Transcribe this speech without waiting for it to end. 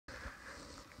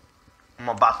I'm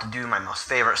about to do my most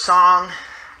favorite song.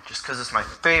 Just because it's my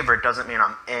favorite doesn't mean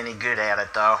I'm any good at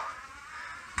it though.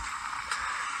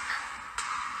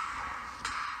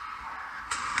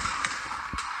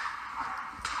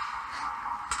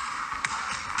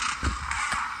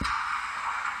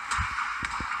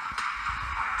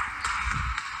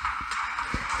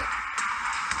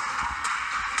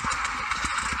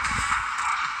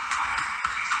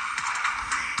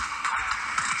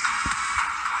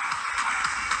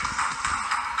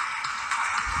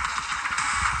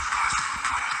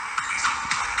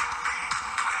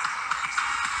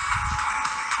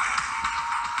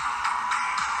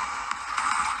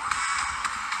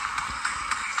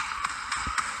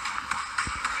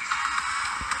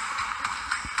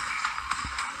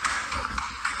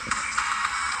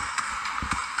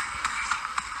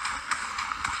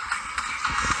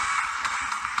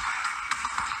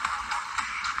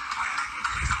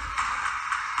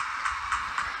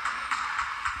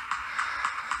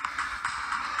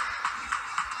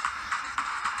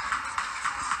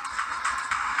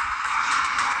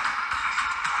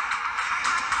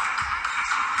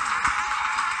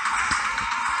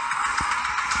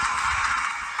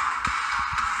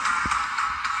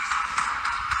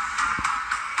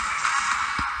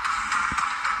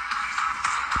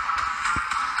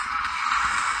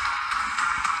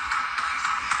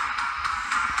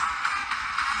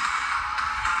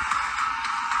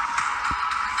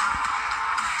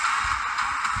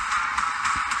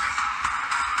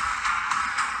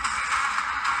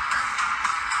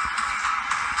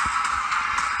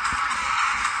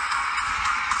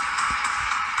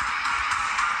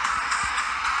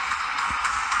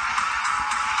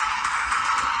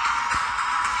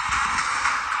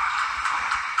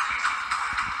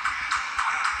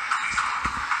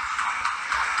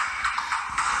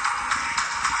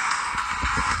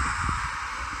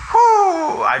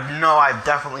 I know I've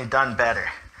definitely done better.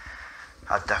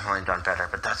 But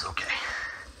that's okay.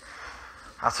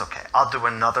 That's okay. I'll do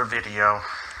another video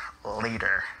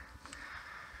later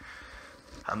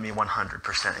of me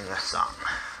 100%ing this song.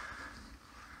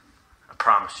 I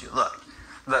promise you. Look.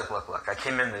 I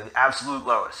came in the absolute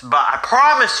lowest. But I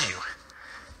promise you,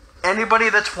 anybody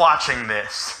that's watching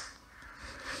this,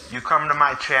 you come to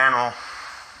my channel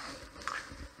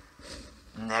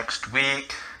next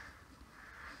week,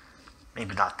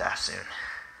 maybe not that soon,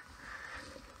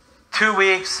 2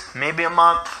 weeks, maybe a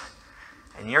month,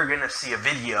 and you're gonna see a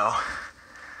video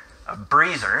of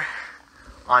Breezer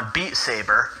on Beat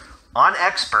Saber, on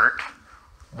Expert,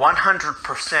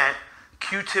 100%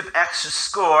 Q-Tip X's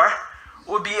score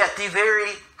would be at the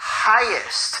very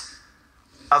highest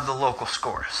of the local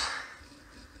scores.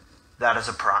 That is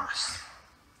a promise.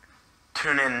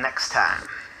 Tune in next time.